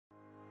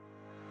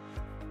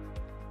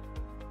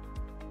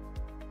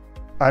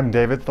I'm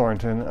David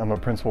Thornton. I'm a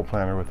principal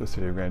planner with the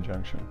City of Grand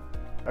Junction.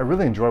 I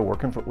really enjoy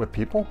working with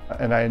people,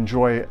 and I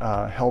enjoy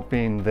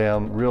helping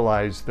them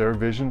realize their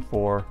vision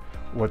for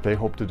what they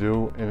hope to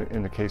do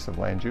in the case of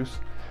land use.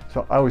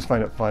 So I always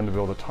find it fun to be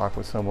able to talk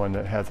with someone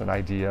that has an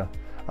idea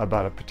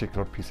about a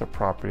particular piece of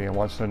property and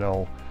wants to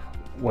know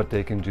what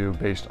they can do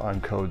based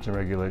on codes and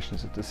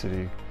regulations that the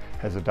city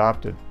has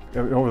adopted.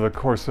 Over the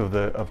course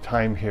of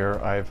time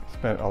here, I've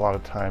spent a lot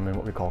of time in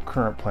what we call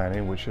current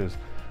planning, which is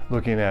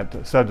looking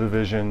at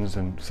subdivisions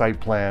and site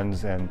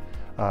plans and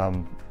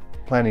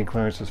planning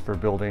clearances for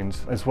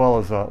buildings, as well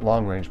as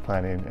long-range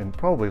planning. And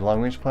probably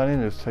long-range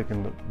planning has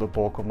taken the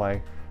bulk of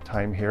my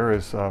time here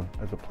as a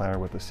planner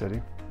with the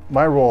city.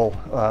 My role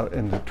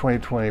in the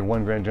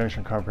 2021 Grand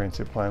Junction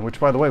Comprehensive Plan, which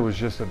by the way was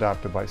just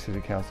adopted by City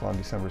Council on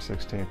December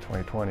 16,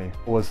 2020,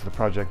 was the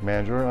project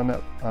manager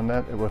on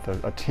that with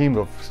a team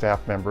of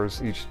staff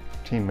members, each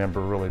team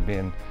member really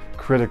being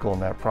critical in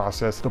that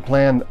process. The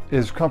plan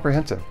is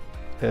comprehensive.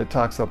 It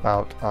talks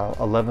about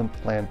 11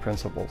 plan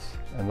principles,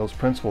 and those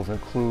principles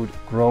include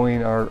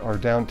growing our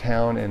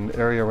downtown and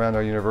area around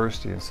our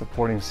university and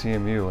supporting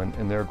CMU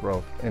and their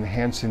growth,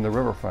 enhancing the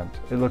riverfront.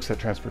 It looks at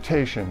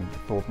transportation,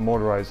 both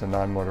motorized and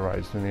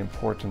non-motorized, and the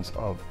importance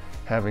of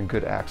having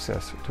good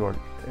access to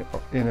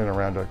in and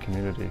around our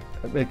community,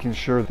 making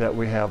sure that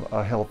we have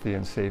a healthy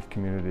and safe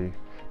community,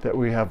 that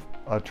we have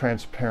a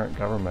transparent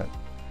government,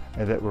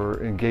 and that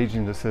we're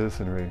engaging the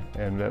citizenry,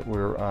 and that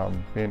we're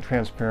being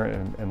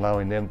transparent and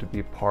allowing them to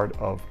be part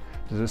of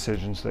the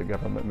decisions that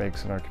government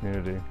makes in our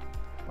community.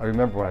 I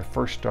remember when I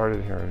first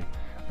started here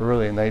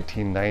early in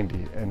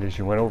 1990, and as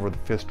you went over the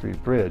Fifth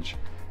Street Bridge,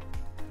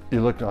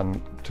 you looked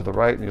to the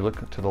right and you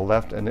looked to the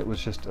left, and it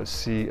was just a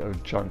sea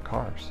of junk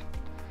cars.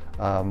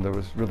 There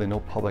was really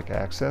no public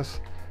access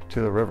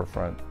to the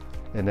riverfront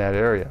in that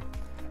area.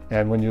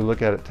 And when you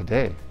look at it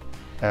today,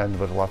 and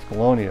the Las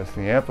Colonias,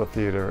 the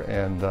amphitheater,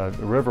 and the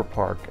river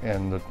park,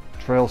 and the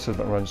trail system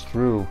that runs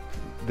through,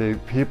 the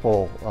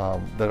people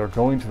that are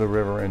going to the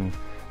river and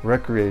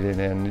recreating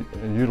and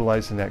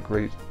utilizing that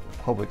great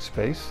public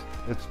space,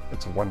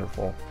 it's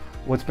wonderful.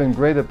 What's been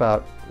great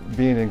about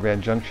being in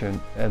Grand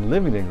Junction and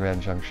living in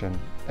Grand Junction,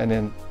 and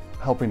then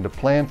helping to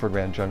plan for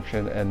Grand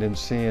Junction, and then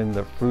seeing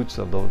the fruits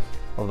of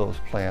those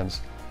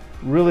plans,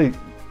 really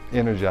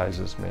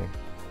energizes me,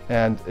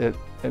 and it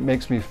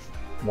makes me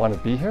want to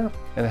be here,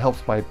 and it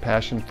helps my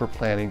passion for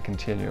planning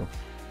continue.